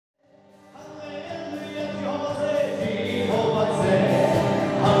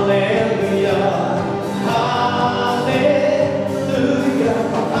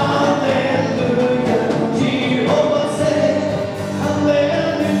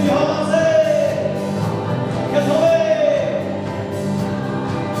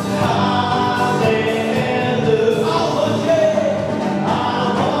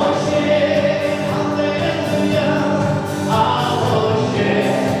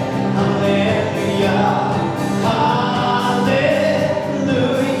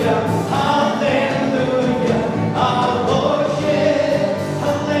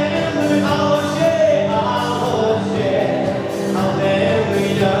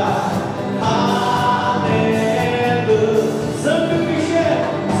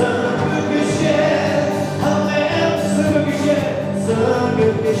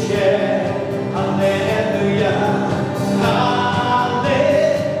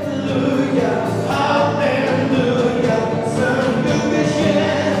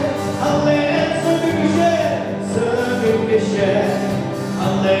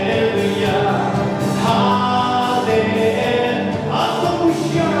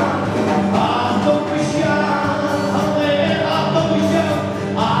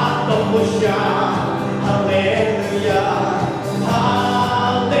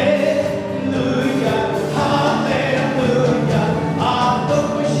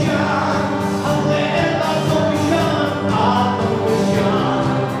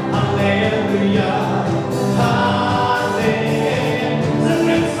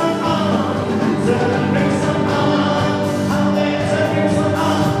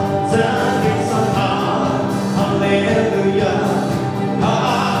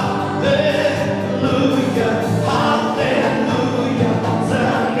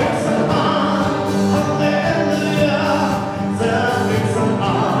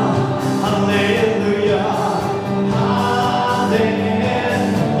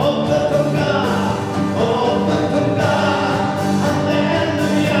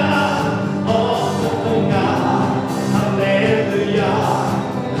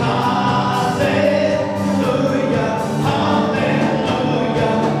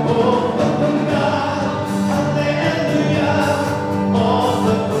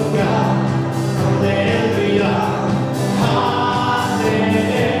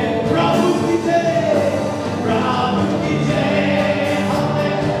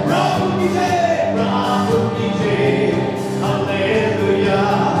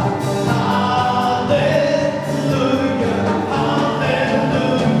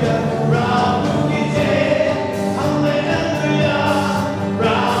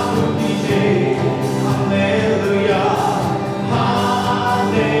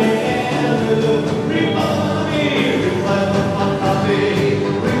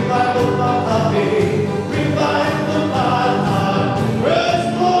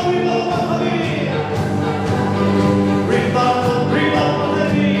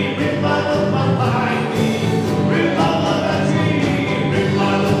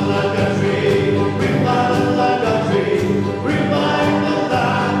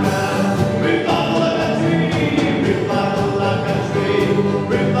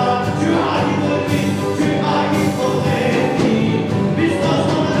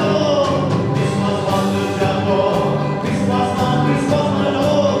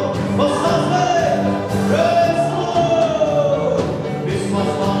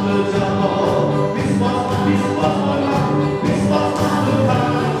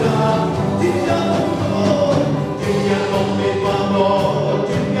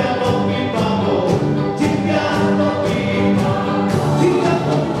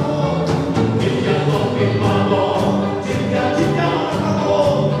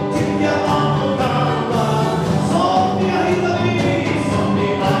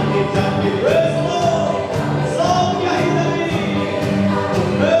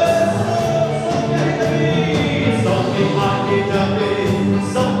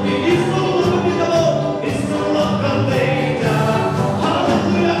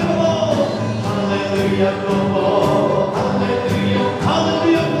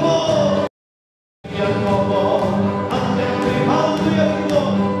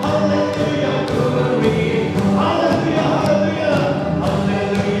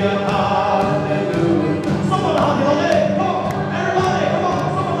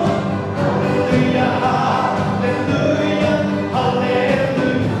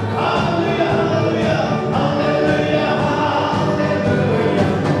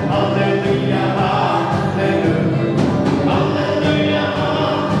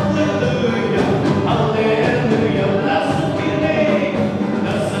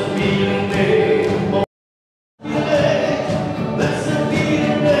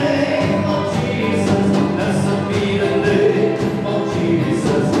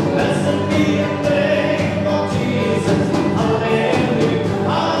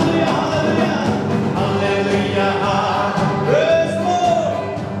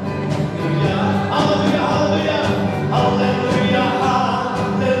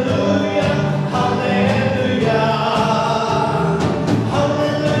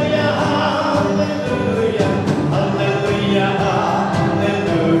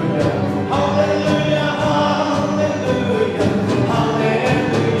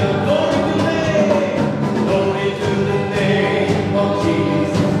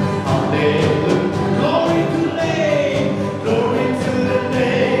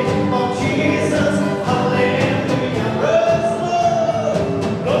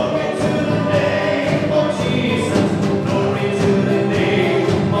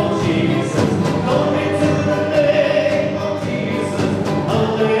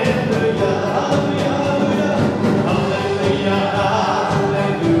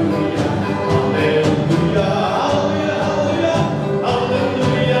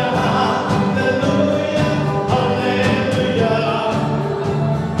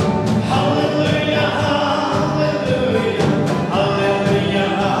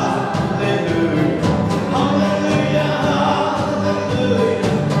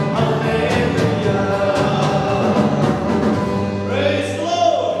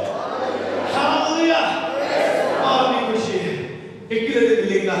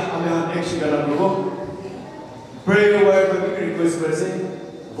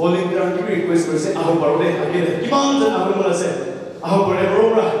volunteer request करसे आहो पढ़ोले आगे किमान जन आहो मला से आहो पढ़े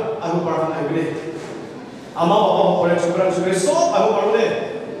बरोबरा आहो पढ़ना है बिले आमा बाबा पढ़े चुकरा चुकरे सब आहो पढ़ोले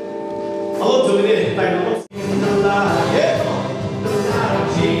आहो जोले टाइम लो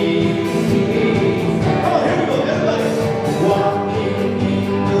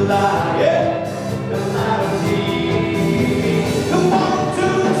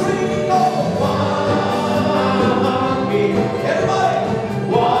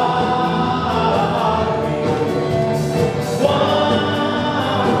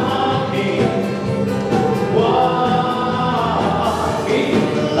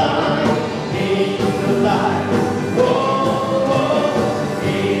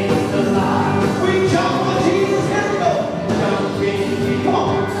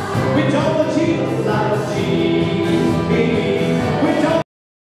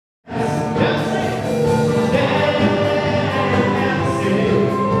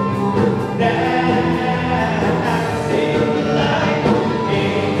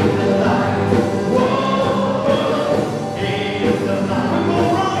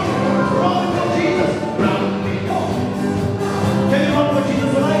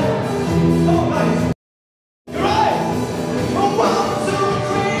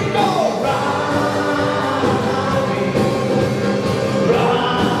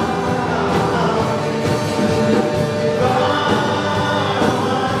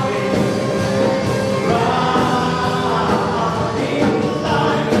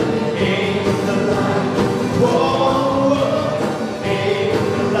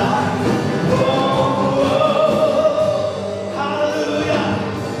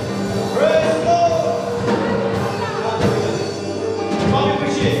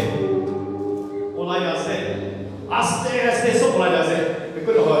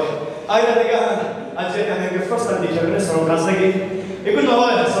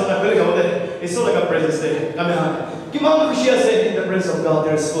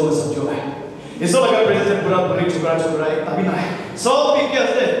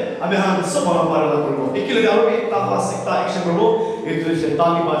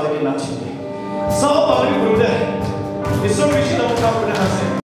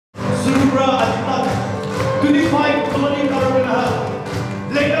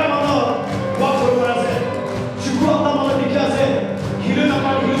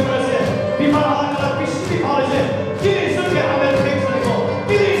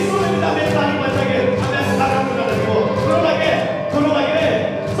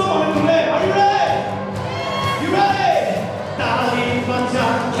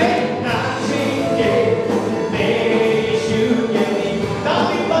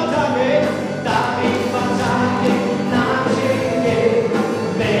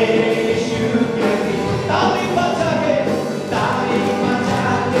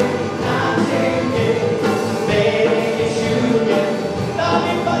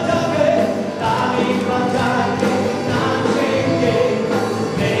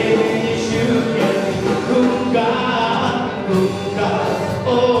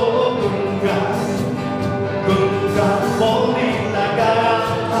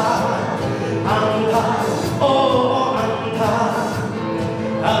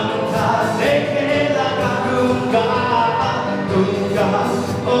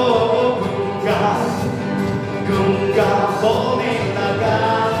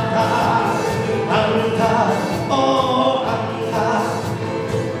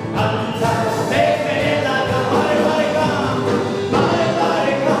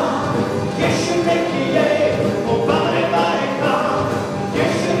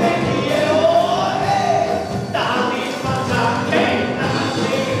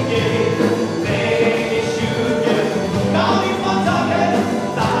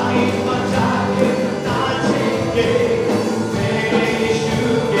Dali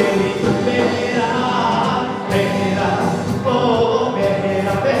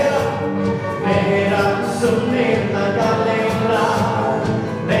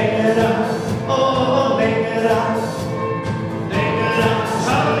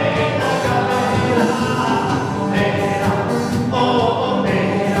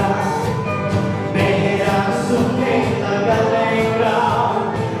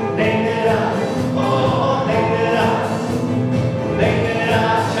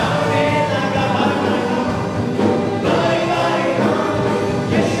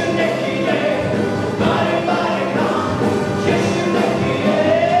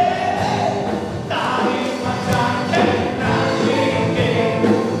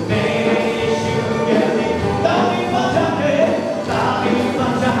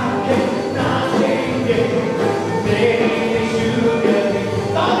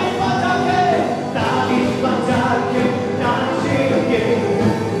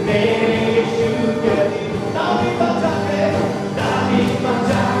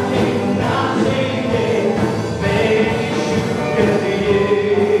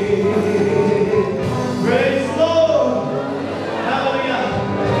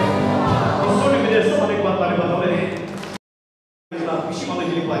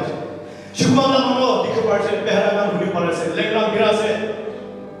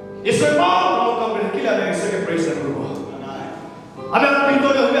Israel mau kamu kila dari Israel praise dan berdoa. Amen pintu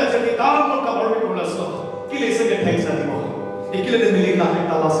yang sudah jadi tamu kamu berdoa so. Kila Israel thanks dan berdoa. Ikila dan milik nak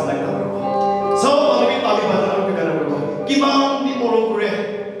kita langsung nak berdoa. So kami tali badan kita nak berdoa. Kiman di morong kure,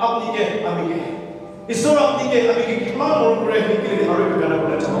 abdi ke. Israel abdi ke kiman morong kure ikila di hari kita nak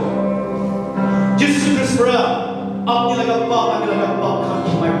berdoa. Jesus Christ berdoa. Abdi lagi apa kan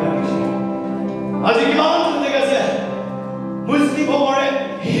kimai berdoa. Aji kiman tu tega se. Muslim हो पड़े,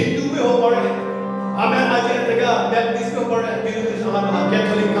 हिंदू भी हो पड़े, हमें आज ये तक Baptist हो पड़े, बिल्कुल इस हमारा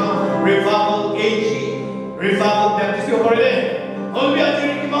कैथोलिक का रिवाइवल एजी, रिवाइवल बैप्टिस्ट हो पड़े, और भी आज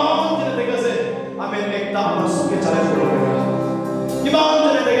ये किमान चले तक से हमें एक ताम सुखे चले शुरू हो गया, किमान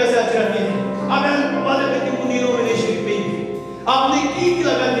चले तक से आज रात हमें वाले व्यक्ति मुनीरों में निश्चित भी, आपने की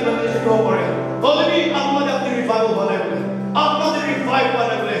लगा निमन निश्चित हो पड़े, और भी आप मत अपनी रिवाइवल बनाए हुए, आप मत रिवाइव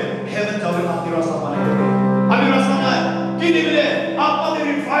बनाए हुए, हेवन जावे आपकी रास्ता बनाए हुए, अभी रास्ता ना है Kini bile, apa dari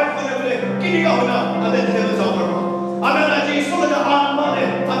revive kena bile, kini kau na, ada heaven jauh Amen. Aja Yesus ada alma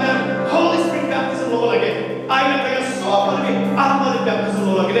deh, Amen. Holy Spirit baptism lo lagi, ayat tega sopan ni, alma deh baptism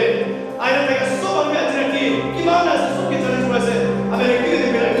lo lagi deh, ayat tega sopan ni aja nanti, gimana sesuatu kita ni cuma se, Amen. Kini ni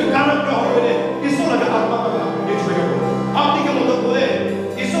bile, tu kanan kau boleh, Yesus ada alma kena, Yesus ada. Apa yang kamu tak boleh,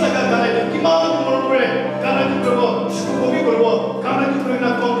 Yesus ada kanan, gimana kamu boleh, kanan tu berbo, syukur berbo, kanan tu boleh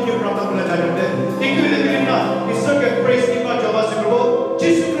nak continue berapa boleh jadi deh. Ikut ni kini na, Yesus ke praise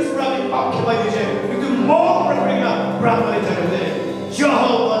Jesus Christ berarti pakai dia, itu mau berpergian berapa jauh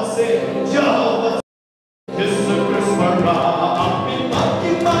Jehovah say, Jehovah Jesus Christ berarti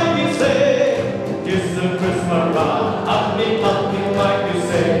pakai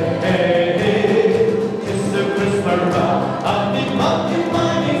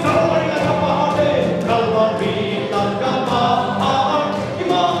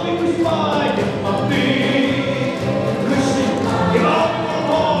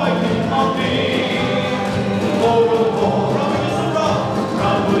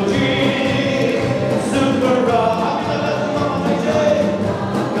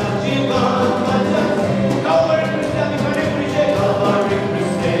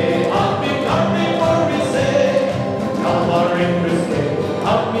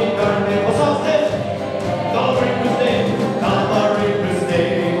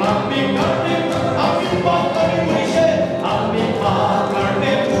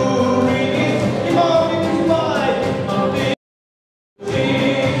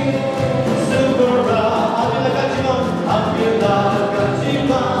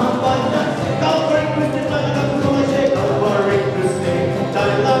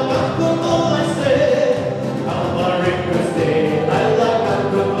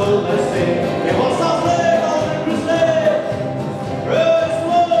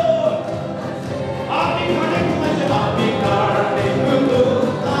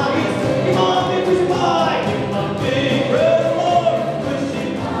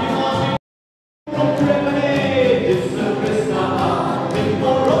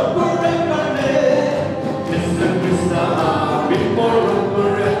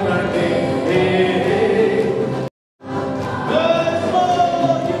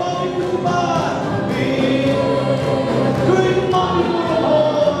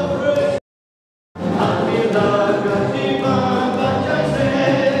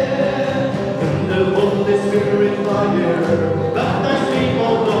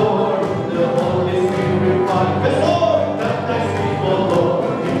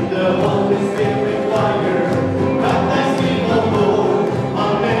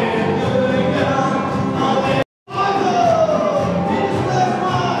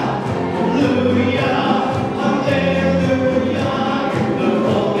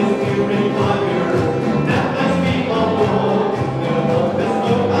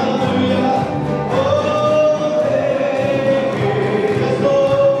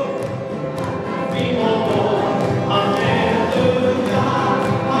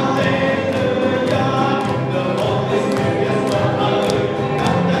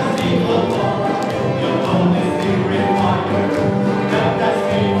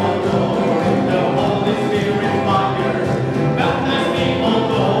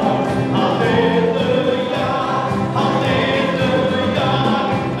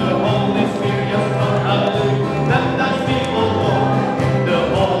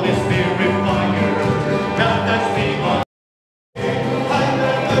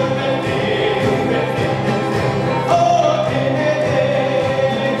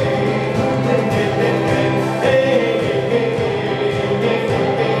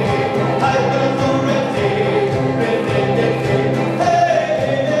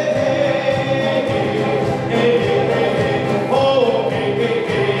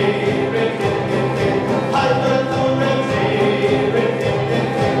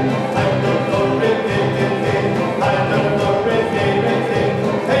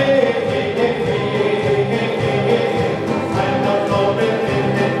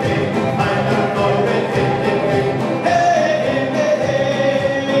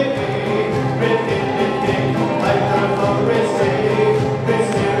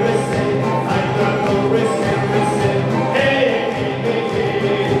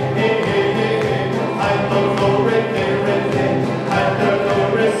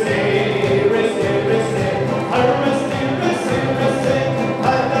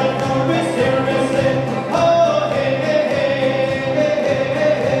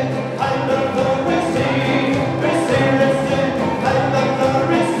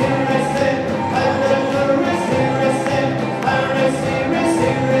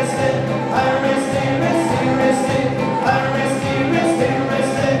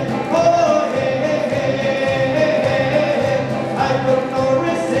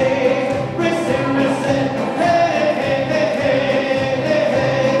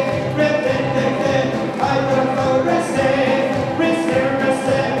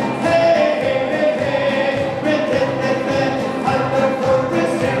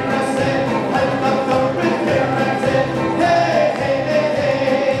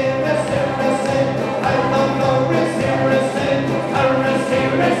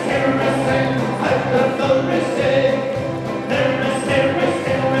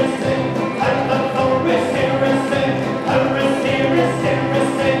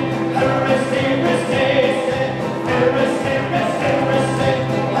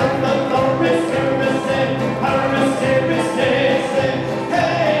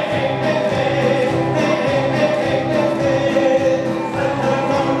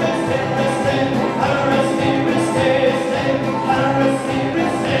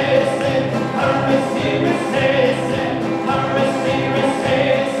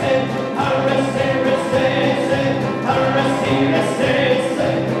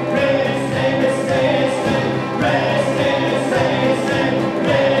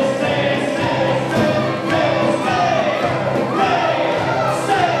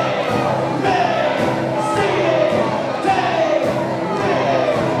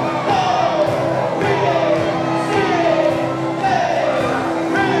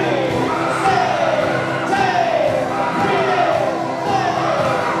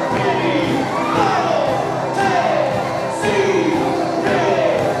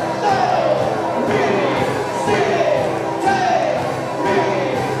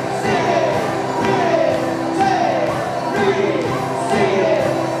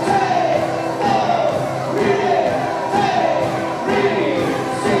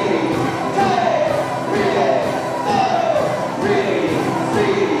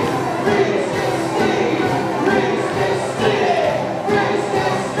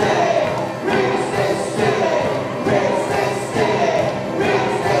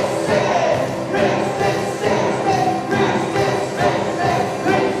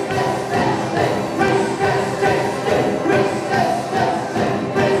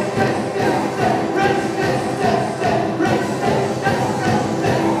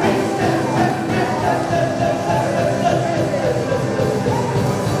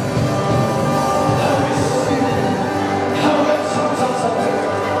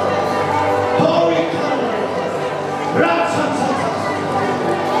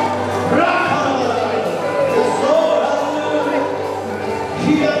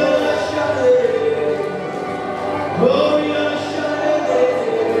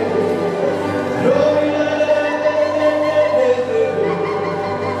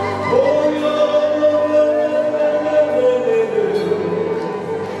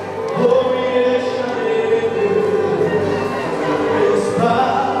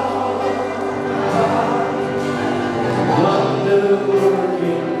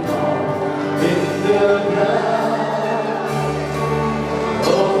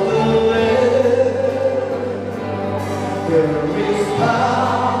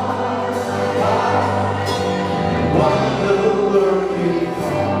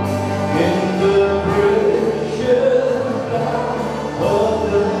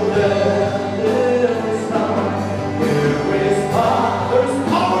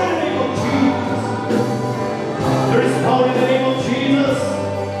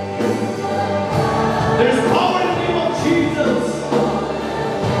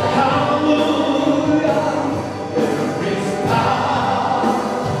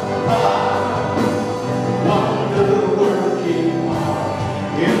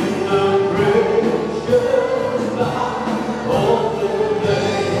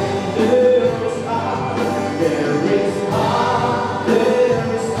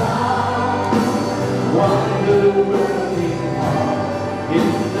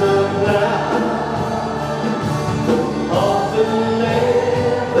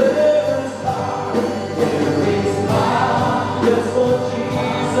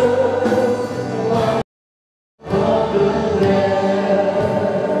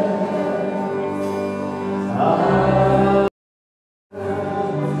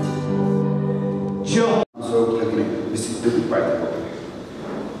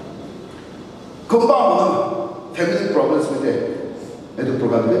금방 패밀리 프로블럼스 밑에 애들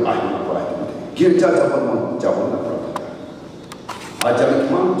프로그램에 아이를 보아야 됩니다. 길자 잡으면 나쁘다. 아자는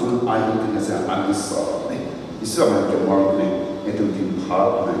그만 좀 아이를 통해서 안 있어. 있어야만 이렇게 모르네. 애들 팀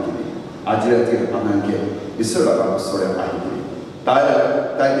파악하는 게 아지한테 하는 게 있으라고 소리 아이들이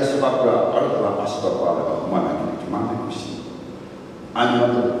다이게 시바쿠라 알쿠라 아시바쿠라가 그만하는 게 그만한 것이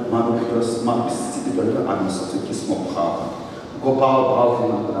아니면 마음에 들어서 마음 비슷히 들어서 아니면서 기스모 파악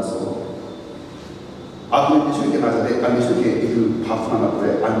고파하고 나서 아무리 저렇게 나자래 아니 저렇게 그 파프나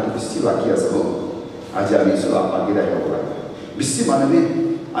그래 아니 비슷히 라기야서 아지 아니 있어라 아기라고 그래 미스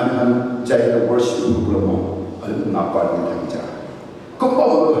만에 아니면 자기가 월십을 불러모 얼른 나빠하는 당이자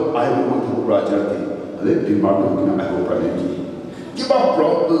금방 아이고 못하고 라자한테 얼른 비말로 그냥 아이고 브라네기 기바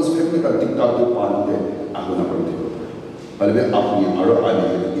프로블럼스 패밀리가 띵다도 빠는데 아고 나버리고 할배 아프니 알아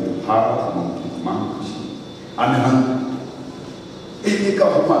아니 이도 파하니 망치 아니면 이니까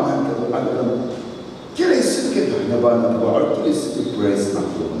엄마는 그래도 아니면 길에 쓰게 다녀봤는 거 알길에 쓰게 브레이스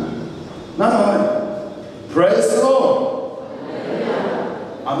나쁘구나 나는 브레이스 로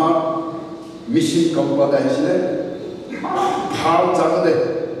아마 미신 комп바다 하시네 파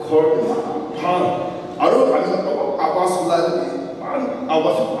작은데 파 아로 아니면 아바스라도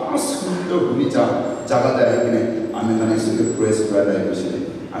아바스 마스도 우리자 자가다 하기네 아멘간에 쓰게 브레이스 브라다 하시네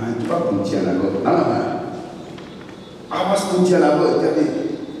아멘 누가 분지 않고 나는 아바스 분지 않고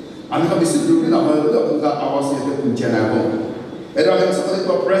이때니 아멘가 미스 두기 나와요 누가 아바스 이때 분지 않고 에라면 somebody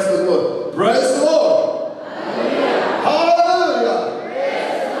go praise the Lord praise the Lord hallelujah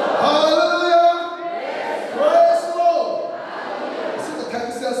hallelujah praise the Lord इसलिए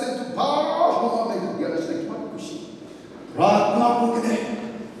thanks से तू बाहर में गया है कि खुशी प्रार्थना करके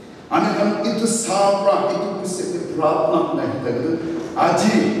아멘 itu sabra itu kusete प्रार्थना नहीं करते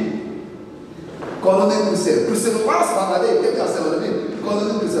आजी कोलोने कुसे लास्ट वाला दे क्या से वाला दे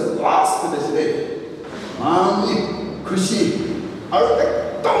कोलोने कुसे लास्ट दे से मामी खुशी और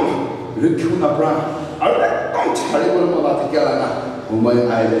एकदम रुक्यूना प्रा और एकदम छाले बोल माला ते क्या लगा उमय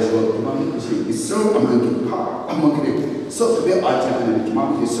आए सो मामी खुशी इसरो अमन की पा अमन के सो तबे आज ने कि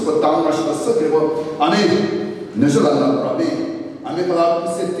मामी इसो को दान राशि सो के वो आमीन नजर प्रभु आमी कला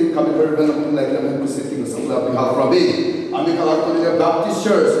कुसेती कमी करबन लाइक हम कुसेती को सब बिहाफ प्रभु आमी कला को ने बैप्टिस्ट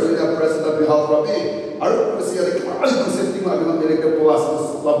चर्च ने प्रेसिडेंट बिहाफ प्रभु और कुसे के आज कुसेती में आमी मेरे के पोलास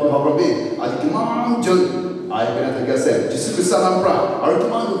सब बिहाफ प्रभु आज कि मान जन आए बिना था कैसे जिस विशाल प्रा और कि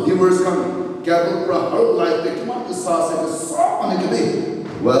मान व्यूअर्स कम क्या को प्रा और लाइक के कि मान इस साल से सब आमी के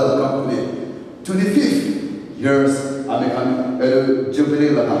वेलकम में 25 years आमी kan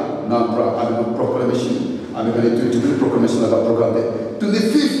jubilee लगा नाम प्रा आमी proclamation आमी kan jubilee proclamation लगा program दे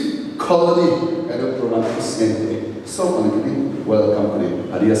 25th colony program presented so आमी के welcome करें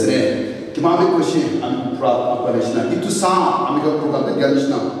हरिया से कि मामी खुशी आमी प्रार्थना करना itu सा आमी का program दे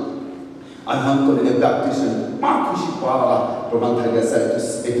ज्ञानना आमी हम को ने baptism मां खुशी पावा program था कैसा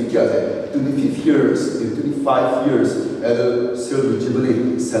itu क्या है 25 years 25 years silver jubilee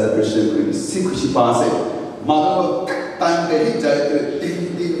celebration करें सी खुशी पास है मानो टाइम दे ही जाए तो 3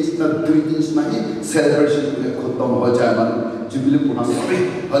 दिन इसना 2 दिन इसना ही सेलिब्रेशन में खत्म हो जाए मन जुबिली पूरा सभी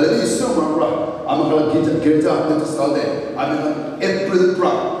हले इससे मरवा आम कल गिरजा आते तो साल दे आम कल अप्रैल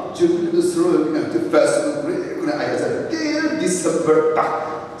प्रा जुबिली तो शुरू होने तो फेस्टिवल पूरे कुने आया जाए till December तक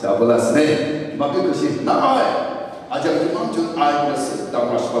चावला स्ने मापे खुशी ना आए आज हम जो आए ना से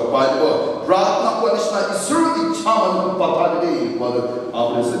तमाश पापाई वो प्रार्थना को निश्ना इसरो इच्छा मन पता नहीं वाल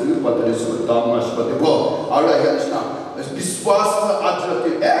आपने से जो पता नहीं सो तमाश पते वो और है निश्ना विश्वास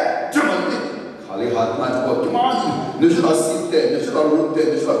आचरते एक्चुअली खाली हाथ में जो किमान निश्ना सीते निश्ना रूपते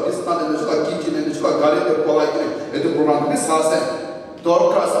निश्ना किस्ता निश्ना कीचने निश्ना गाले के पलाई के ये तो प्रोग्राम में सास है तौर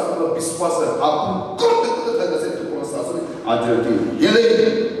का सब विश्वास है आप करते करते जैसे तो प्रोसेस में आचरते ये ले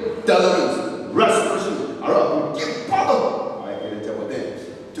टॉलरेंस restoration और आप के पादो आए के जब दे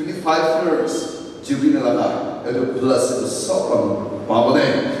 25 years जुबिली लगा ये तो blessed sopan पावने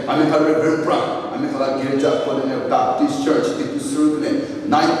आमी का रेवरेंड प्रा आमी का गिरजा कोलोनिया बैप्टिस्ट चर्च itu शुरू में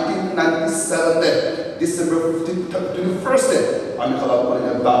 1997 दे December 21st दे आमी का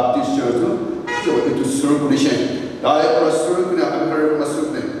कोलोनिया बैप्टिस्ट चर्च जो itu शुरू कुनिशे दाए पर शुरू कुनिया आमी का रेवरेंड शुरू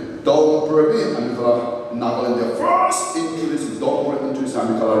में Don't pray, आमी का Nagaland the first introduce don't pray introduce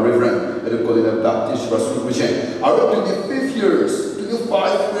आमी का रेवरेंड ये कोलोनिया बैप्टिस्ट चर्च शुरू कुनिशे और 25 years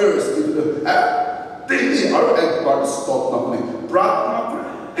 25 years itu tinggi और एक बार stop ना कुने प्रार्थना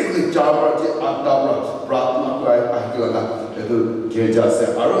एक चार बार जे आता प्रार्थना को आए लगा itu gereja से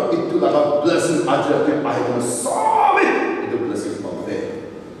और itu लगा blessing aja के आए तो सब itu blessing मामले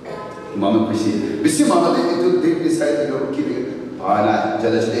मामले खुशी बिसी मामले itu decide जो किले पाना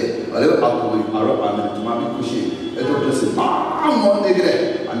जल्दी से अरे आपको और आने मामले खुशी itu blessing मामले देखरे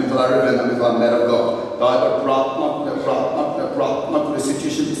आने तो लारे बन आने तो मेरा गो ताकि प्रार्थना को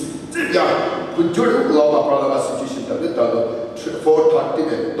situation या कुछ जोड़ लोग अपराध का situation तब तो 4:30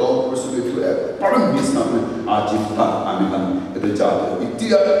 में don't pursue to a परम मिसना में आजीवता आमीन ये जाते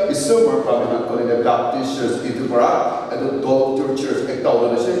इतिया इससे मर प्रार्थना करेंगे बैप्टिस्ट चर्च itu परा itu doctor church एक ताऊ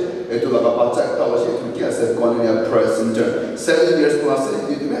से itu लगा बच्चा एक ताऊ से itu क्या से कोलोनिया प्रेसिडेंट 7 years plus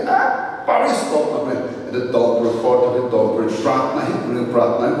itu में पारिस stop में itu doctor report itu doctor प्रार्थना ही पूरी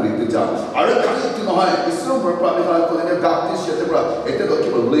प्रार्थना पूरी जा अरे खाली itu ना है इससे मर प्रार्थना करेंगे बैप्टिस्ट चर्च परा itu तो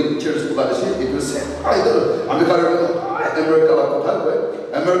केवल link church को बारे से itu से itu अमेरिका अमेरिका का कथा है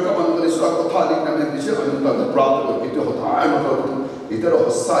अमेरिका में तो इसका कथा लिखने में निश्चय अनुपात प्राप्त हो कि तो होता है मतलब इधर हो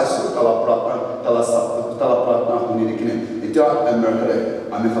साइज तला प्रार्थना होने लेकिन इधर अमेरिका में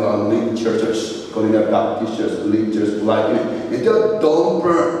America link churches Koinonia Baptist Church, Believe Church, like it. Until don't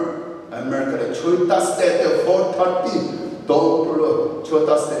burn. America, Churta State, 430. Don't burn.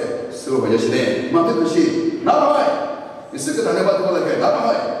 Churta State. So, what you say? Mamma, now, you see the Tanaba like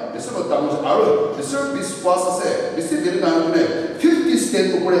now. This is what Tamus are. The service was a this is the 50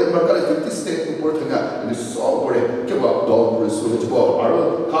 state to put it, Marka 50 state to put it, and this is all for it. Give up dog for so ball.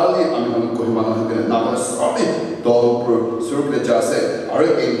 Are Kali, I'm going to go him and not sorry. Dog for circle just are a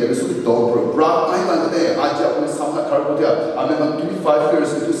there is a dog for Brock Island there. I just want some carbodia. I'm going 25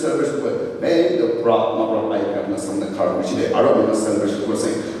 years into service with made the Brock number I have some car which they are going to celebration for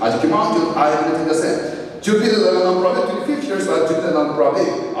saying. As you come out, I have to say. Jubilee non-profit 25 years are Jubilee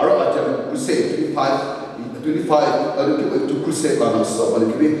non-profit. Our Crusade 25 to Crusade so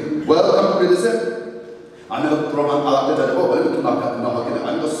welcome to I'm a program to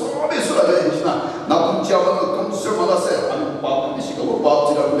I'm the sorry now come serve I'm Bob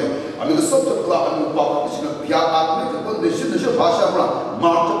I'm in the subject I'm Bob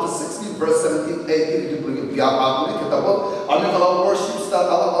March 16 verse 17 18 to bring it I'm in worship start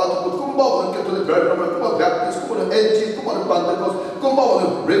Kumba to the bread of Baptist NG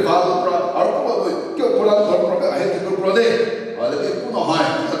Kumba revival I had to go brother. I don't know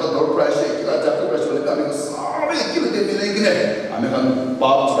how to go pressure. I'm sorry, kill it. I'm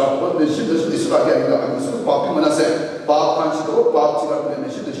Bob Chapel, the ship is like I'm so popping when I say Bob Pancho, Bob Chapel, and the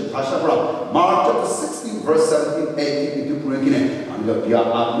ship is Pashabra. March 16, verse 17, 18 into bringing it. I'm the Pia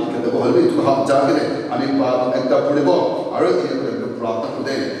Atmic and the Holy to have Jagged. I'm in Bob and the Puribo. I already have the problem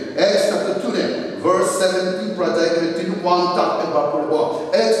today. Acts chapter 2, verse 17, Project to 1 tap and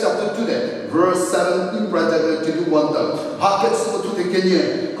Puribo. Acts chapter 2, verse 17, Project to 1 tap. Hackets to the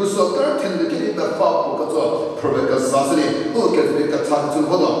Kenya. Because so 13 the Kenya Fab Professor Sassani, look at the Katan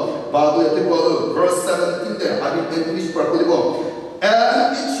Hodo. Bible verse 17 there, I mean English Puribo.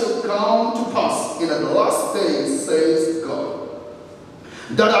 And it shall come to pass in the last days, says God,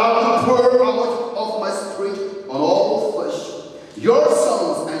 that I will pour out of my spirit on all flesh. Your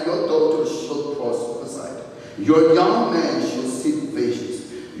sons and your daughters shall prophesy. Your young men shall see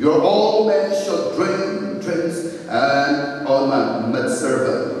visions. Your old men shall dream dreams. And on my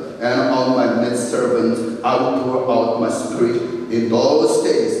maidservant I will pour out my spirit in those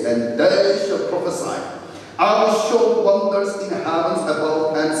days, and they shall prophesy. I will show wonders in heavens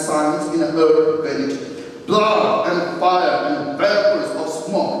above and signs in the earth beneath, blood and fire and vapors of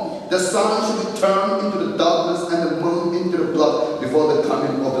smoke. The sun shall be turned into the darkness and the moon into the blood before the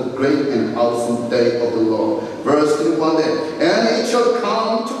coming of the great and awesome day of the Lord. Verse 21 there. And it shall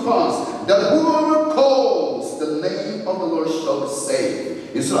come to pass that whoever calls the name of the Lord shall be saved.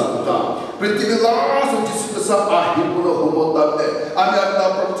 Islam Pretty last of Jesus are Hebrew homo there. I mean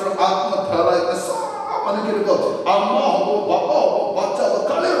now from Atma Pala so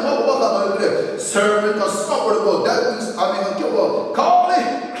servant of supper that means I mean Kali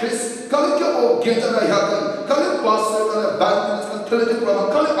Chris Kali get a happen Kali pastor Baptist Trinity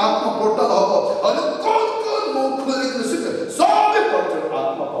from Kali Atma Portal and God more clinic the city. So the portal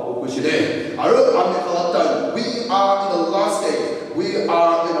Atma Pushide. We are in the last days. We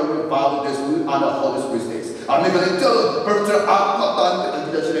are in a revival days. We are in the Holy Spirit days. I'm going to tell Portal Atma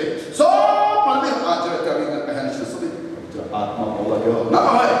today. So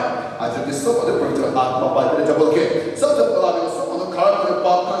I just discovered the Portal Atma by the double K. So the on the car with a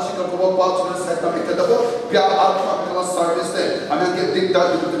park, she can go back to the second Catabo, Pia Atma service day. I'm going to dig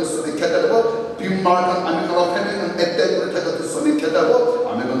down into the Sunny Catabo, Pim Martin, I'm going to have and then the Sunny Catabo,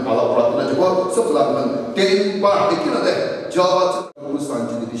 I'm going to allow Pratana, so Laman, Dane Bar, the killer there, Java,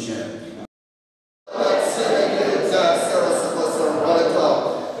 Musan Edition.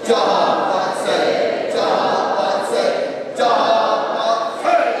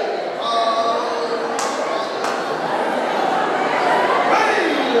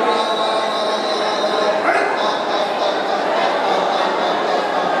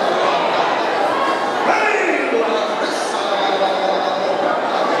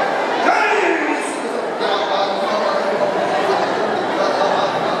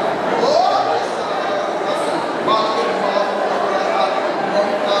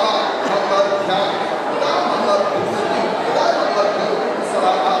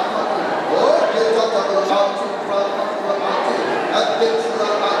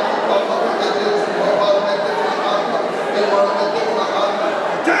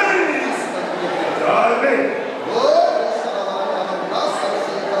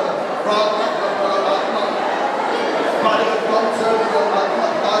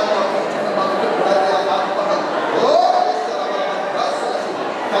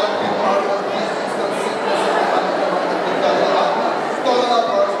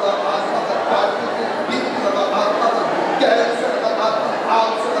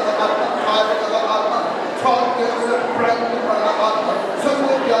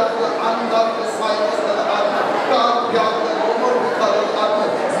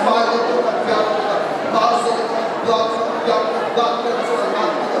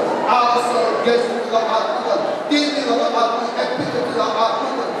 Guest आत्मा तीन आत्मा epic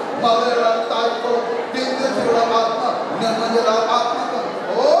आत्मा malaria typhoid तीन आत्मा pneumonia आत्मा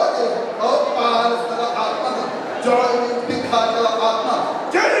ओ पारस आत्मा joy दिखाने आत्मा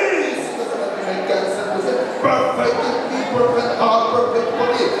Jesus perfect perfect heart perfect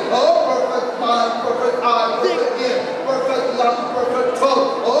body perfect mind perfect eye perfect ear perfect lung perfect throat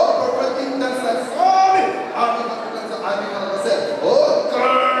perfect intestine sorry I mean say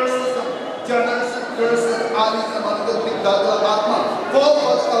curse generation curses आदि से मन को दिखाता आत्मा for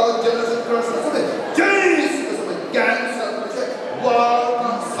generation curses Jesus cancer war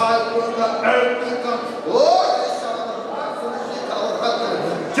cyber earthquake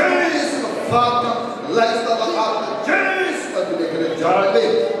Jesus Father lifestyle आत्मा Jesus का लेकर जाने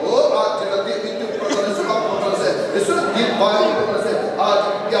आज जगत के प्रकार से आप से इस divine प्रकार से आज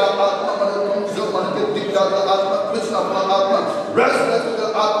क्या आत्मा मन तुम जो मन के दिखाता आत्मा कुछ अपना आत्मा रेस्ट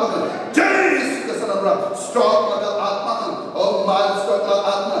आत्मा Jesus का सनारा strong मतलब आत्मा और mind strong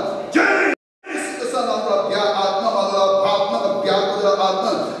आत्मा Jesus का सनारा क्या आत्मा मतलब भावना का क्या मतलब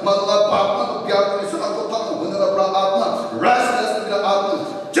आत्मा मतलब भावना का क्या इसका को तक मतलब आत्मा restless मतलब आत्मा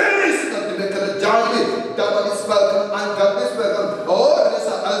Jesus का लेकर जाने double is welcome and God is welcome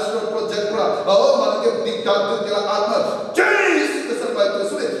ऐसा astral projector मन के दिखाते क्या आत्मा Jesus का सनारा तो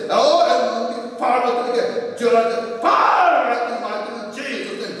सुने मन के far करके जोड़ा far in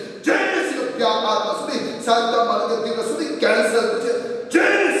Jesus Jesus का क्या आत्मा सुने साइता मन के दिल सुने कैंसर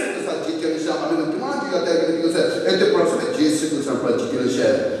Jesus का साथ जीते निशा हमें तुम्हारी दिखाते हैं कि उसे ऐसे प्रश्न Jesus का साथ जीते निशा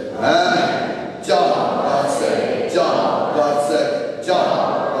आमेन God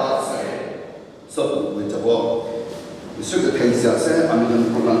say so we talk about sur le pensia se amen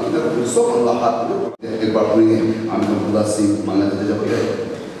program qui nous sommes là et barri amen blessing mana de jabe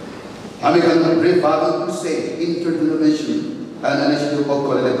amen revival crusade interdenomination and initiative of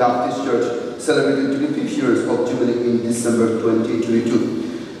Koinonia Baptist Church celebrating 25 years of jubilee in December 2022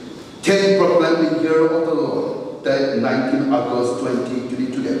 10 proclaimed the year of the Lord that 19 August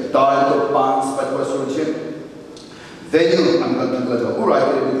 2022 died of Banks by the venue, I'm going to let who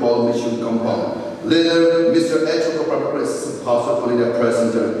write it we call Mission Compound. Leader, Mr. Edge of President, Pastor Koinonia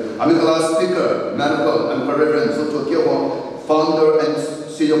Presenter. I'm the last speaker, man of God, I'm Reverend Soto Kiewa, founder and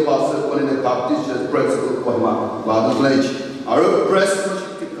senior pastor Koinonia Baptist Church, Principal Kohima, Bible College. Our president,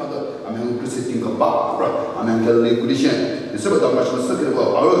 I'm Crusade Kabara, I'm a liquidation. It's about the much circuit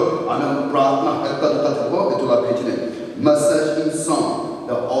about I'm a Pratna, a message in song.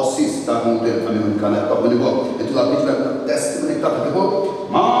 The Aussies that wanted American Canada, and to la picture testimony how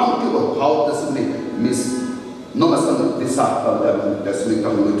testimony miss no master this testimony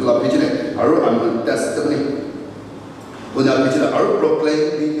to la picture our testimony when I picture our proclaim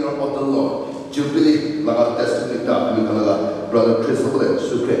the year of the Lord jubilee la testimony brother Christopher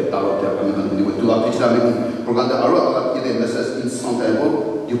Sucre to la picture program our message in Santiago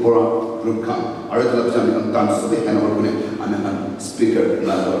Deborah group come. I read the American dance the American speaker,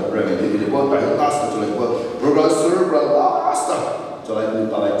 Reverend last program server last. So I didn't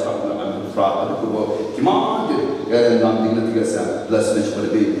like talking about fraud. Come on, and I'm blessed for the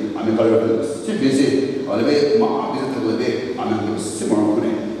day. I'm too busy. On the way, mom, visit the day. I'm similar.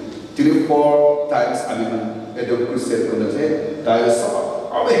 3-4 times I'm at the crusade on the day. I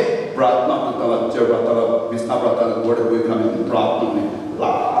saw away. Brought not to the Miss Nabrata, word we coming brought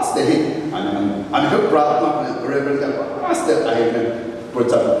last day, and I'm her brother, Reverend, last day I can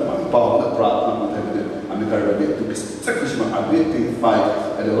protect my power, brother, I'm a to be sacrificial. I'm waiting fight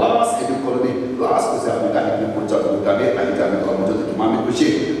at the last colony, last is a mechanic protect the Gabe, and I'm going to Mami Kushi,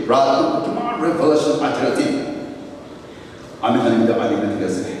 brother, tomorrow revelation alternative. I'm in the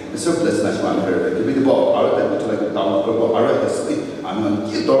identity. The surplus national heritage. Give me the ball, our time to like a down of our history. I'm on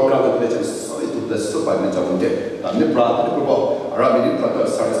the door crowd of legends, so it took the super nature of death. I'm the brother of the ball. Arabic brother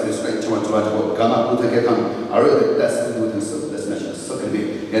starts to straight to Ghana put a get I read that's to do this surplus national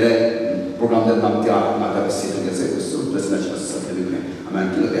secondary. Get a program that I'm not sitting as a surplus national secondary. I'm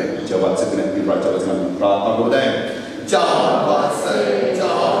going to get Jawad second and right of the proud of them. Jawad say,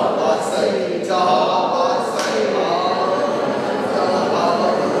 Jawad say, Jawad say.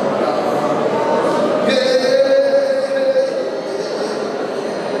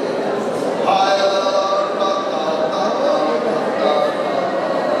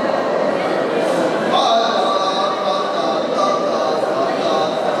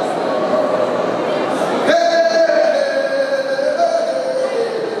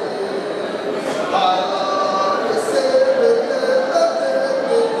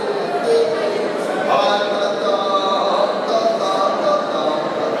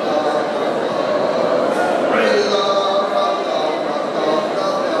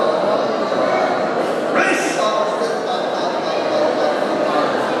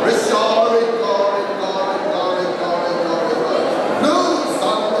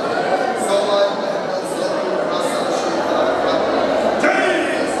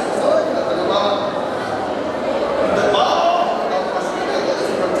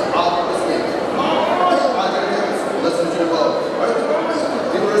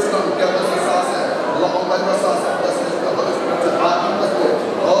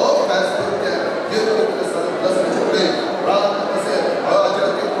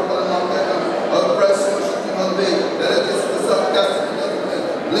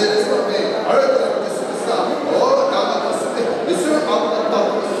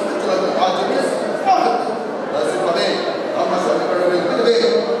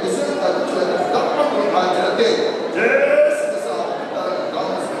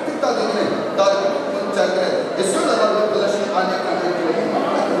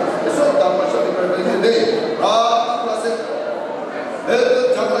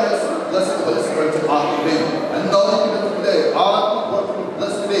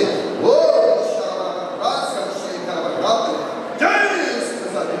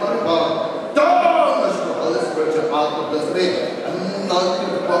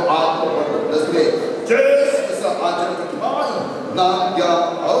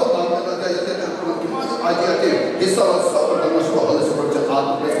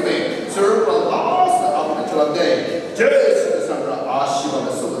 Sunday. Jesus Sandra Ashiva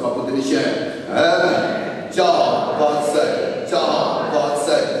Sodabapudinishan. Amen. Jah, God say, Jah, God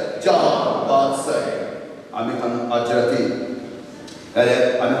say, Jah, God say. Amikan Ajarati.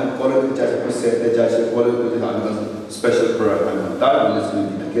 I'm calling the judge to say the judge calling the special prayer. I'm not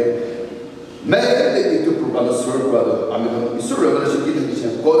listening to the May to provide a serve brother. I'm going to revelation giving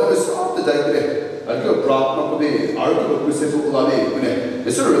God is off the day. I'll give a problem of the article of Crusade.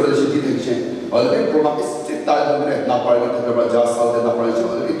 It's a revelation giving. I'll be program is still tied on not part of the Raja South and operation.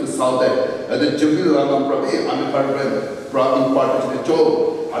 I'll be to South there. At the Jubilee, I'm part of the job.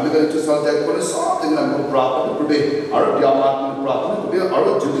 I'm going to South there for something I'm going to prop to be our Yamat problem to be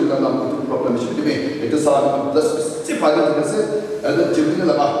our Jubilee and proclamation to be. It is our blessed pilot and the Jubilee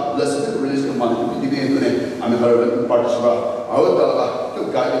blessed religion money to be in. I'm going to partnership. Our to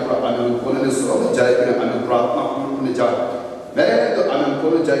guide I'm going to solve the Jai and Pratma from the Jai. May I'm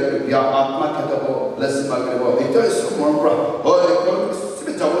going to Jai Yamatma Katabo, blessed Magabo. It is more proud. Oh, I don't see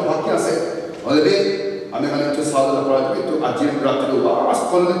the Java Pakia. Only I'm going to solve the project to achieve the last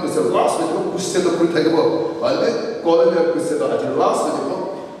colony to the last video, which said the Putagabo. While they colony to say the last video,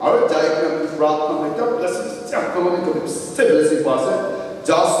 our diagram is brought from the blessings, colony to stability process,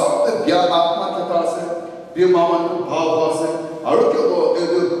 just of the Gyatma Katase, Bimaman Pavase, our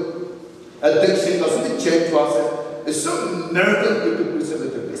addiction doesn't change process. It's so miracle to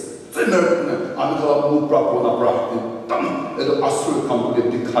preserve this. It's a miracle. I'm going to move proper. Itu asal kampung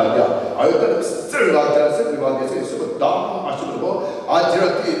di Kaya. Ayo kita setelah jalan sebelum dia sebut dalam asal itu,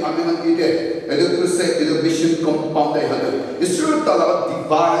 ajarati aminan ide. Itu Crusade, itu mission compound itu. Itu dalam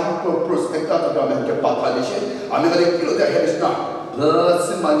divine purpose kita dalam kepatalisnya. Aminan itu dia harusnya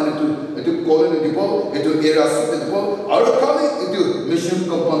semacam itu koloni dipo, itu area dipo. Ayo kali itu mission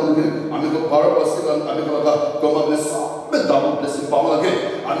compound itu. Aminan para pasukan, aminan kamu besar, dalam blessing power lagi.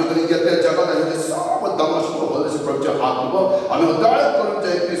 Aminan kita jaga itu sama dalam asal itu project. I'm a direct colony,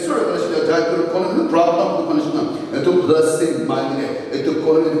 a direct colony, problem to punishment, and to blessing my name, and to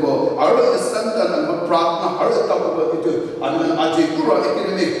call it about our Santa and a problem, our talk about it. I'm an Ajikura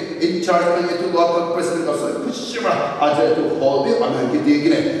economy in charge and to local president of Shima, Aja to hold it, I'm a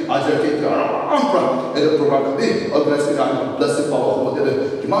Gideon, Aja to our Umbra, and a program of blessing, I'm a blessing power of the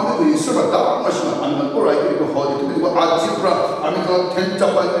Kimani, we serve a dark machine, I'm an alright to hold it to be Ajibra, I'm a 10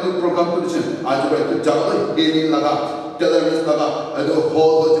 Japan program position, Aja to Java, Gaining Laga. I do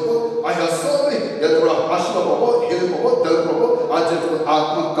hold I have so many. Yadra Ashma Bobo, Hill Bobo, Del Bobo, Ajit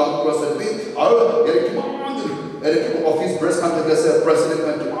Atma come across the beat. Our Eric office breast cancer president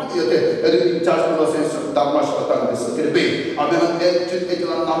and in charge of the Damash Atan be. I mean, it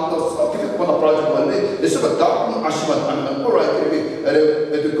on a project one day. This is a dark Ashman and all right,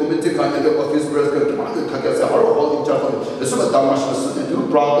 the committee kind of office breast cancer, our whole in charge of this is a Damash and do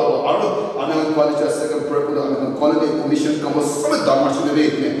proud of our another quality second president quality commission comes some Damash in the way.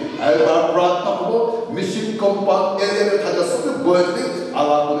 I have brought mission compound area that has a birthday.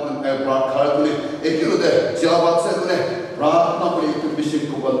 Allah and brought calculate. If you there, Java said, brought number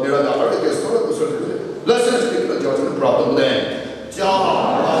mission compound area that are the story to certain. Let's just speak the judge and problem then.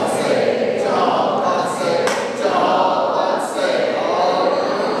 Java say, Java say, Java say.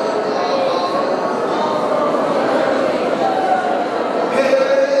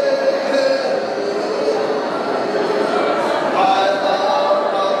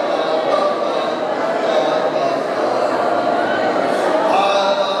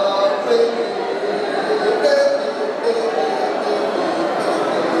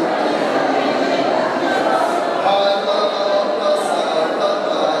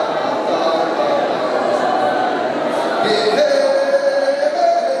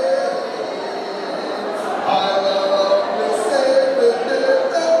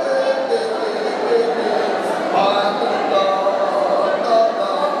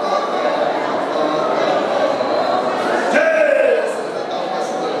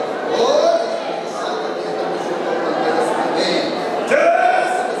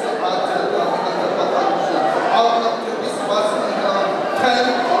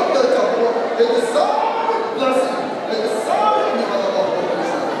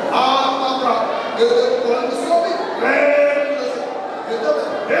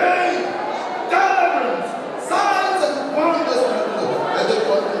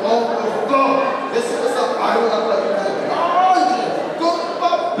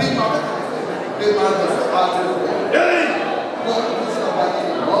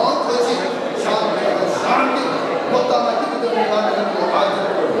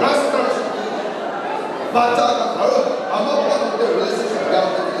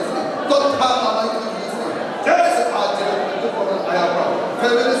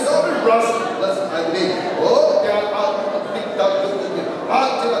 family so rush blessing I believe. Oh, they are out big dog looking.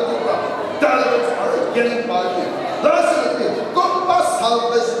 Talents are getting by me. Last thing, God must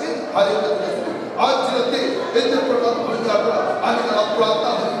salvation. Hallelujah. Actually, in the program, I'm going to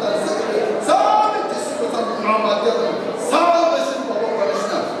pray. Some disciples are not salvation for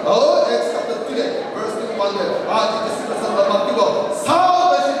operation. Oh, except today, verse 1. Disciples are not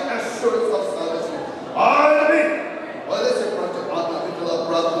salvation, assurance of salvation. I mean, what is it?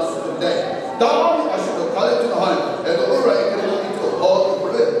 Project today. Down, I should call it to the heart. And all right, all the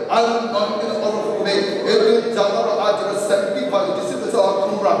I'm not going to overflow. Every Java Ajah sanctified disciples are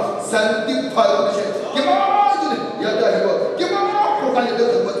Kumra, sanctified mission. Give on, Yada, give on, provided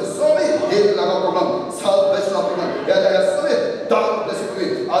with the sorry, David Laga program, salvation of program, Yada, sorry, down the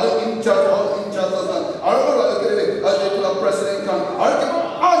secret, other in charge, all in charge of them, our president come, our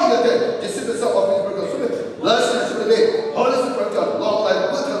disciples of office, lessons today, Holy Spirit, long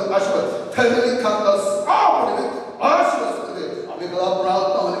life, good Ashwa, family candles, Ashwa.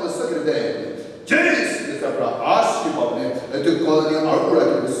 Jesus is a Ashwa to Koinonia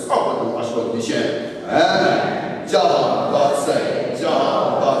our support Ashwa mission. And John God say,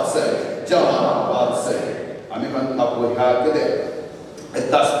 John God say, John God say. I mean, when we have today,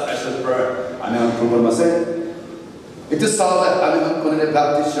 that's special prayer. I mean, I'm say it is solid. I mean, Koinonia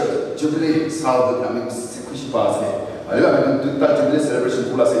Baptist Church, Jubilee solid. I mean, Sikushi Pass. I mean, do that Jubilee celebration.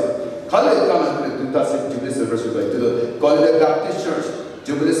 Kala ikaman do that Jubilee celebration. To the Koinonia Baptist Church.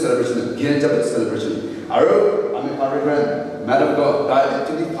 Jubilee celebration, Jubilee celebration. I mean, our Reverend Man of God died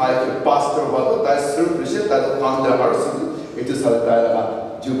in 25, pastor was died through Christian, that found their hearts. It is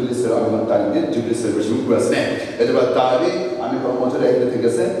a Jubilee celebration, Jubilee celebration was named. It was Daddy, I mean, I wanted everything I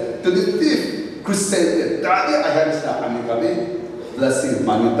said. To the 5th Crusade, Daddy, I had a I mean, blessing,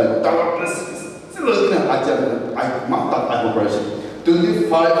 money, that blessings. Still looking at I marked that operation.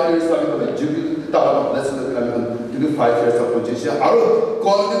 25 years of Jubilee, blessing. 25 years of position. Our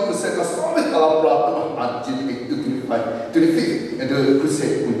Koinonia Crusade was so much allowed to 25, 25, and the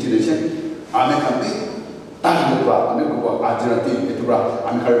Crusade continuation. Amen. Can be time to I mean, go Argentina, it brought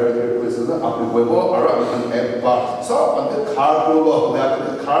I'm carrying Crusade up to Webo, Arabian Empire. So on the car, we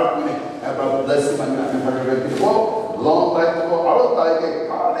have the car, about blessing and carrying before. Long time ago, our time,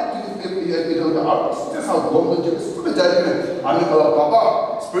 just how God will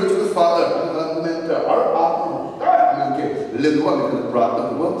Papa, spiritual father, and mentor, our live one in the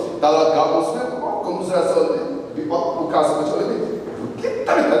Bratan, Tala Gabos, comes as a Bukas, get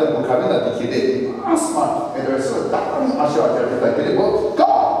tired of the Bukamina, the kid, smart, and there's so that Asha, like a book,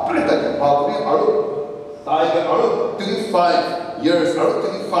 God, put it like a power, I 25 years,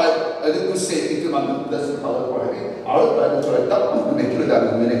 25, I didn't say it to my blessed father for having our time to that to make you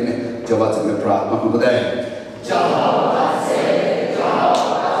that minute, Javats in the Prat, today. Javats say,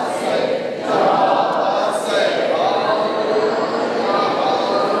 Javats say, Javats say.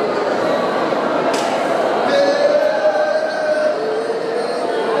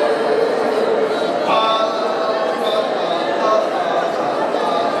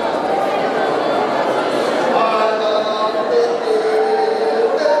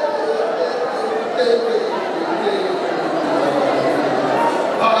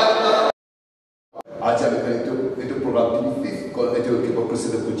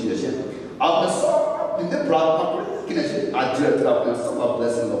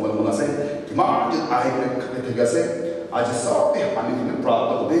 I just saw I'm in the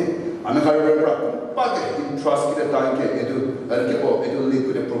proud of the I'm a hard but in trust in the time edu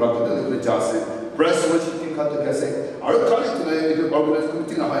liquid program to the just press which you can to say our coming today to organize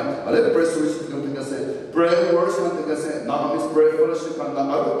committee I let press which you can say prayer words to say now is prayer fellowship and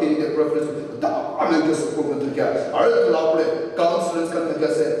our the preference I'm in this program to get our collaborate counselors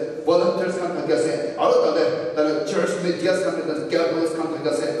can say volunteers can say our the church media can gatherings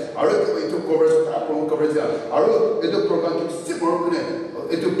can say our to coverage our the program to simmer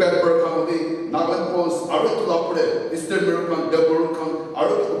into paper comedy, Nagan Post, Aru Lapre, Eastern American, Deborah,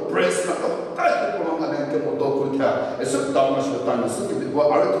 Aru Press, Type of Program and Kemotokuta, a certain Damash time, something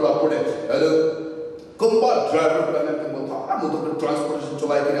what Aru Lapre, combat driver, transportation to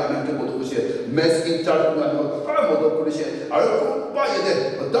like an mess in charge of Aru buy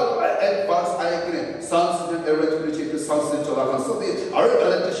it, but advanced I Sunset and Erectric, Sunset to Lagan, so the Aru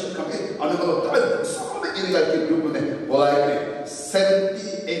electrician come in, another time, so many like group, well, I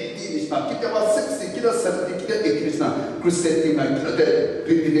 70, 80 is not 기대와 60 기대 70 기대 80나 Crusade team 나 기대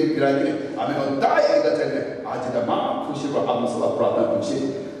빈빈 비라기네 아멘 다이가 되네 아직도 막 부시로 아무스라 프라다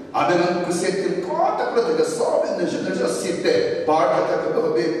부시 아멘은 Crusade team 거다 그렇게 서브 내셔널 시트 바르타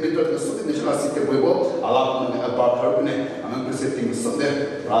그거 비트로 서브 내셔널 시트 보고 알아보는 바르타르네 아멘 Crusade team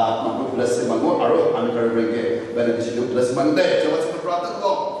선데 라마 블레스 만고 아로 아메리카르게 베네디시도 블레스 만데 저와 프라다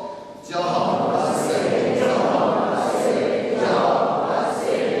거 자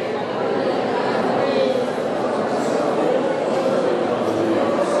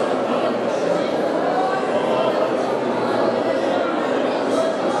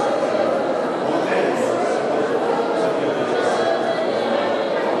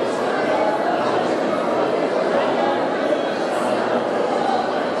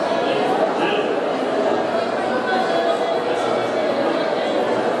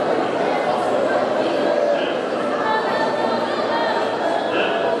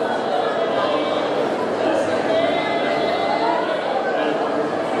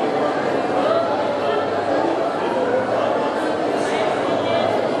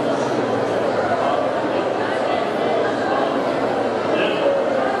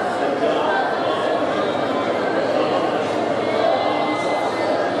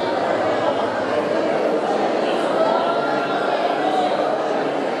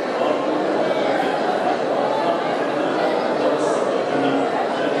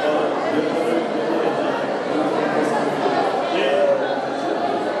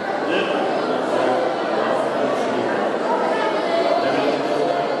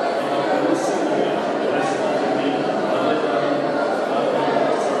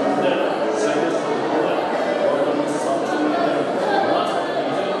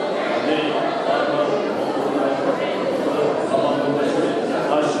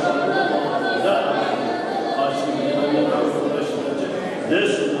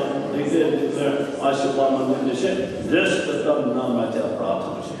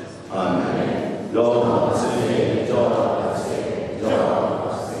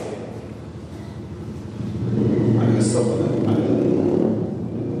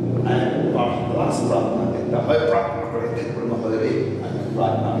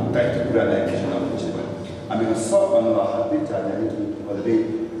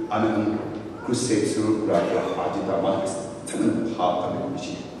Crusade suruh berada haji tamat teman kami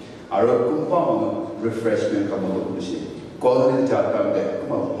bersih. Arab kumpah refreshment kamu bersih. Koinonia jatah deh,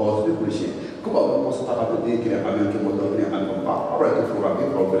 kamu host bersih. Kamu post apa tu dia kira kami yang motor ni anu apa itu program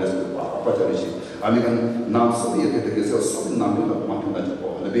ni progress apa jadi. Kami kan nam semua yang kita kisah semua nam itu macam macam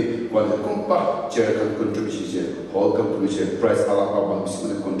apa. Lebih kalau kumpah cerita contribution, hall contribution, price ala apa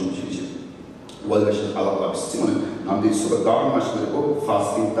semua contribution. Well-wishing Allah Simon, Namdi Sugar Machine,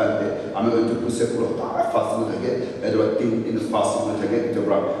 fasting time day. I'm going to Crusade for fasting again, and what thing in the fasting again to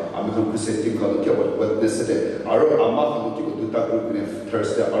Bra. I'm going to Crusade thing called what this day. I wrote a month to do that group in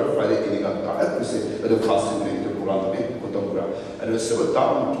Thursday or Friday evening at Crusade, but the fasting day to Quran, and the several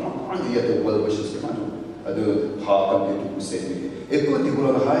down, and yet the well-wishes command. ಅದು ಹಾಕಂತ ಕುಸೇನಿ एको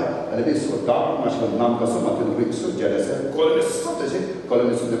दिगुलो हाय अरे बे सो दार martial नाम का सम मत नुक सो जैसे colonist सते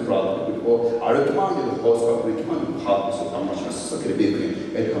colonist ने प्राप्त को आरे तुमा ये होस्ट का प्री तुमा हाथ सो तमाशा सके बे के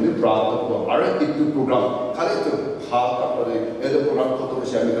एड कमी प्राप्त को आरे इतु प्रोग्राम खाली तो हाथ का परे एड प्रोग्राम को तो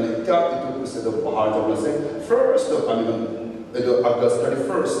शामिल करने क्या इतु कुछ तो बाहर जब से फर्स्ट ऑफ एदो August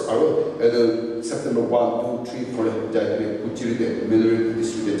 31st आरो एदो September 1, 2, 3, 4 जायके कुचिरिते मिलिटरी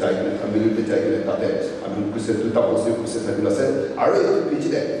डिस्ट्रिक्ट जायके मिलिटरी जायके ताते आमी कुसे 2000 कुसे थाबिला से आरो एदो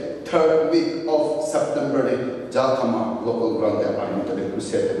पिचिदे third week of September ने जाथमा local ground there आमी तबे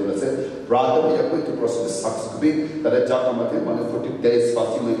कुसे थाबिला से rather we are going to process success week that जाथमा थे माने 40 days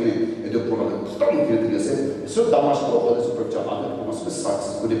fasting में एदो प्रोग्राम स्टार्ट किए थे से सो दामाश्को होले सुपर चामाने प्रोग्राम success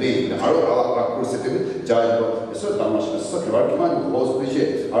को दिबे आरो आला कुसे थे जायको सो दामाश्को सकेवार किमान होस्ट पिचे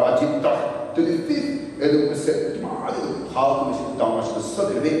आरो Ajita to the fifth education tomorrow how to see Thomas the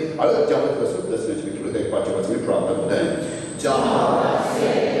Saturday I will jump to the destination to the part of the problem then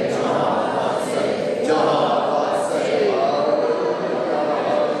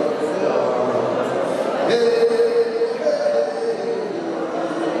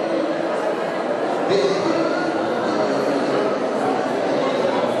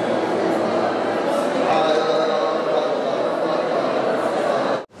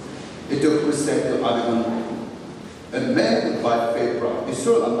and men by faith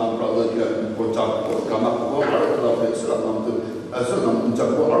Israel and brother here for Jacob come up for our Israel and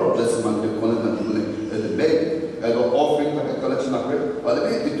Jacob our blessing and the men and offering the collection of it other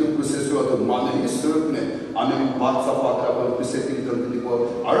way to process to money Israel I mean parts of our presenting to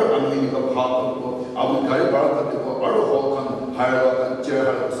our unmeaning of heart our carry bar our whole higher chair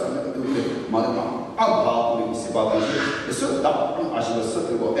아시로서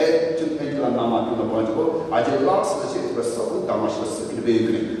그리고 애좀 애들한 남아도 보여주고 아직 락스듯이 그래서 다마시로서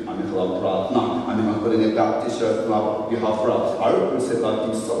이베이그니 아미클라 프라나 아미만 거리네 바티셔 클럽 비하프라 아르크세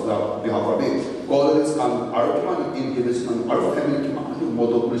바티스라 비하프라비 고르스 간 아르키만 인디비스만 아르 패밀리만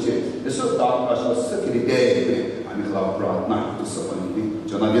모두 그러시 그래서 다마시로서 이베이그니 아미클라 프라나 두서번이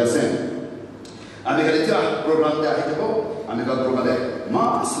전화비아센 아미가리티아 프로그램 때 하이고 아미가 프로그램에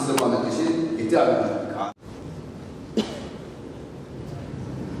마스도 하는 것이 이때 아미가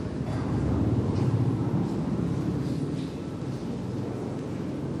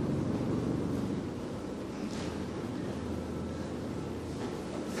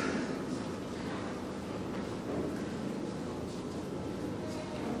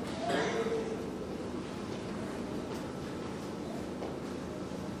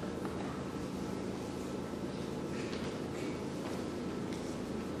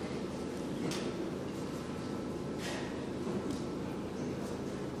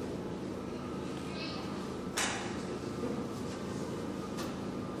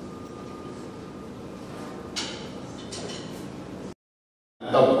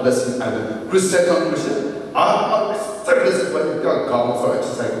blessing and Crusade conclusion. I'm blessed when you come for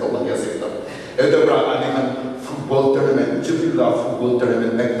exercise. Don't like I Edinburgh and football tournament, Jubilee football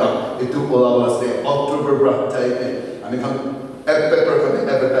tournament, Nectar. It took all of us there. October type. And pepper coming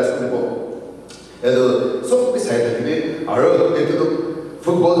advertisement. So beside the I wrote into the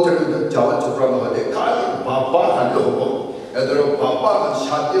football tournament. Java to run away. Kai Baba and Lobo. Edinburgh Baba and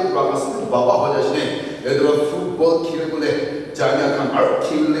Shadi Ramas Baba Hodashne. Edinburgh football kill. 자기가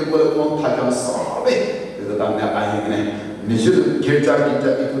아르키를 보고 타장 싸베 그래서 당내 아이네 미술 결자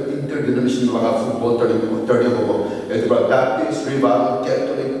진짜 인터뷰는 신라가 futbol terlihat itu baptis rival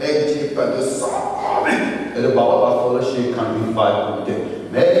catholic egypt pada 싸베 itu bapak bapak shi kan revival gitu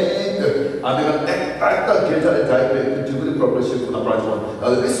네 아메가 딱 결자를 자이베 주부리 프로그레시브 나 프로젝트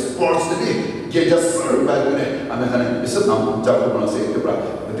lalu sports tadi 결자 serve bagune 아메가는 있어 남 잡고 보나서 itu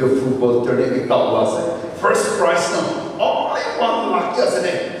itu futbol terlihat tahu first prize no only one lucky as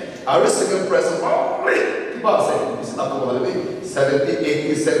our second prize only Kibase is not going to be 70,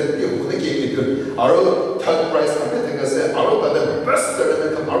 80, 70 who the our third prize our the best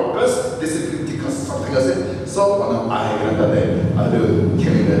tournament our best discipline something as so I can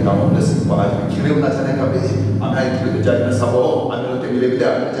killing the down blessing by killing that and I'm going to judge the sabo I'm going to live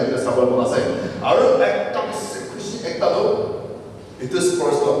there judge the sabo our act it is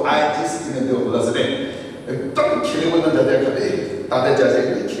first of I just in the एकदम खिलबुल जाते ताते जैसे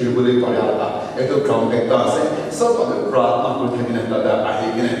खिलबुली परियाला एक ground एक से सब प्रार्थना करते हैं ताते आहे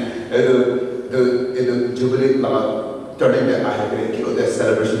कि ये जुबली लगा टर्निंग में आहे कि क्यों दे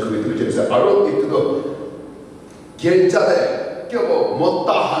सेलिब्रेशन कमिटी में जैसे आरो इतना गिरजाते क्यों वो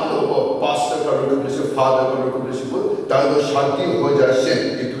मोटा हाथों वो पास्टर का रिकॉग्निशन फादर का रिकॉग्निशन वो ताकि शादी हो जाए शें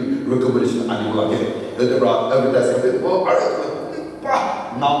इतना रिकॉग्निशन आने वाला है ये तो एवरीडेज करते वो आरो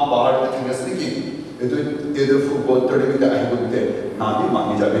नाम बाहर तक की itu football tournament I would say nabi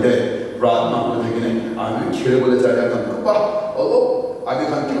mangi jabide rat na ko thekine ami khele bole jaya kan ba oh ami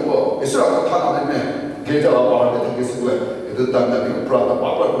kan kibo isra ka thana ne geja la ba de theke sukwe itu tanda bi prata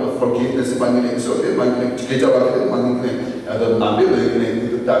papa ko forgiveness mangi isra de mangi geja la ke mangi ne ado nabi le ne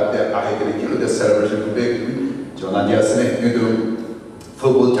itu tanda I ke kilo de celebration ko de jona dia sne itu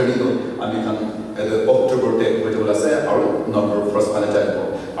football tournament ami kan ado October de ko jola se aru number first manager ko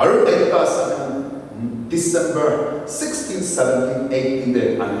aru ekta sa December 16, 17, 18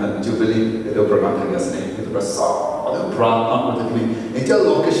 day and Jubilee itu program terbiasa itu besar ada program untuk ini itu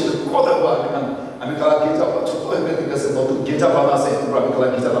location kota buat kan Amerika kita cukup yang terbiasa untuk kita pada saat itu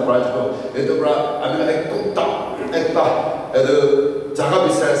Amerika kita nak project itu Amerika itu tak itu jaga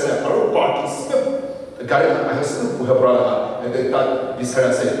bisa saya baru party gari harus buat program itu tak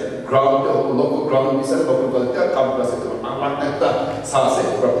bisa saya ground local ground bisa local kita kampus itu amat itu salah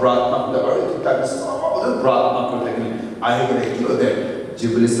satu program itu tak bisa प्रार्थना करते हैं आए कि नहीं क्यों दे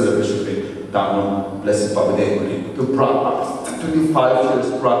jubilee celebration पे दानों blessing पावे दे कोई तो प्रार्थना 25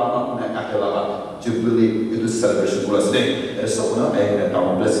 years प्रार्थना उन्हें आके लगा jubilee itu celebration bulan sedih ऐसा उन्हें आए कि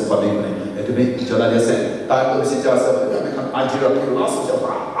दानों ब्लेसिंग पावे कोई itu भी चला जैसे ताकि तो इसी जैसा बता मैं kan आज रात के लास्ट जब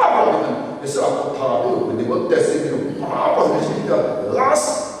apa kan ऐसा aku tahu ini buat testing itu apa sih kita last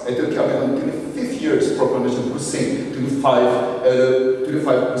itu क्या मैं 25 years proclamation crusade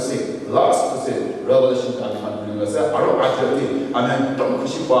 25 crusade last crusade revelation kan hadir saya aru ajarti anak tom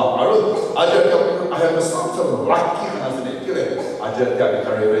kushipa aru ajarti I have a sort of lucky kan asne kire ajarti akan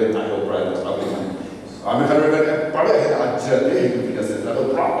karyawan I hope right abli kan ami karyawan pada ajarti itu kita sedang ada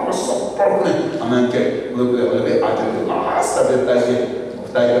proper support ni anak ke lebih ajarti last ada tadi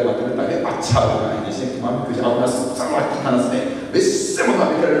tadi macam tadi अच्छा लगा है जैसे कि हम कुछ अपना सब lucky kan asne Bisa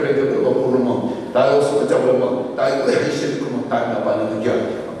mengambil kerja itu berkurang. Tahu suka jawab, tahu hasil kurang tahu apa yang dia.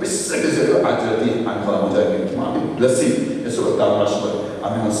 Bisa itu ajar di antara macam ini. Cuma blessing itu tahu macam.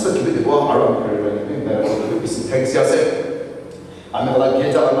 Amin masuk kita buat aram kerja ini. Mereka bisa thanks ya se. Amin kalau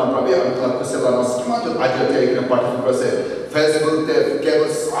kita jalan nampaknya, amin kalau kesalahan semua tu ajar dia ini part of proses. Facebook te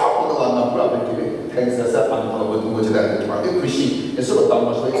केवल साफ वाला number आपने किए thanks ऐसा आने वाला बहुत मुझे लगा कि आप खुशी ऐसा बताऊं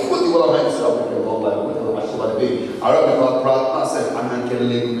मुझे एक बहुत वाला है ऐसा आपने लॉन्ग लाइफ में तो अच्छी बात भी और अब मैं प्रार्थना से आने के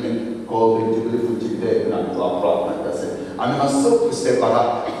लिए में कॉल इंटरव्यू कुछ दे ना तो प्रार्थना कैसे आने का सब कुछ से बाहर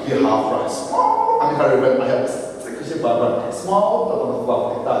ये हाफ राइस आने का रिवेंट आई हैव कुछ बाहर स्मॉल तो तो बात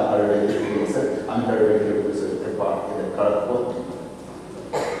था आने का रिवेंट से आने का रिवेंट से एक बार के कर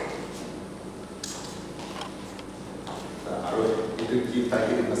kita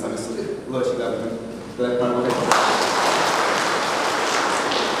ini masalah sulit, luar biasa. Dalam mana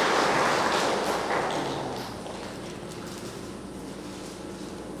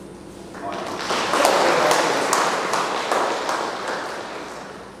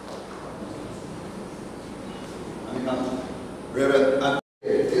Reverend,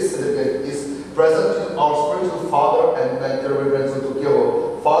 this certificate is present to our spiritual father and mentor, Reverend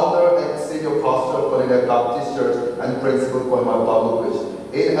Sutukiyo, founder and senior pastor of Koinonia Baptist Church and principal for my Bible College.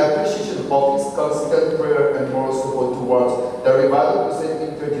 In appreciation of his constant prayer and moral support towards the revival crusade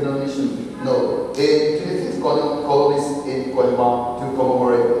interdenominational in 25th colonies in Koinonia to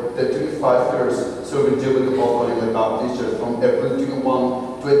commemorate the 25 years serving Jubilee of Koinonia Baptist Church from April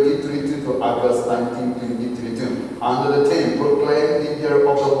 21, 2022 to August 19, 2022. Under the theme, proclaim the year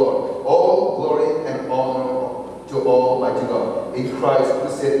of the Lord, all glory and honor to Almighty God. In Christ,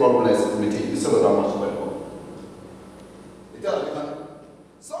 Crusade or blessed meeting.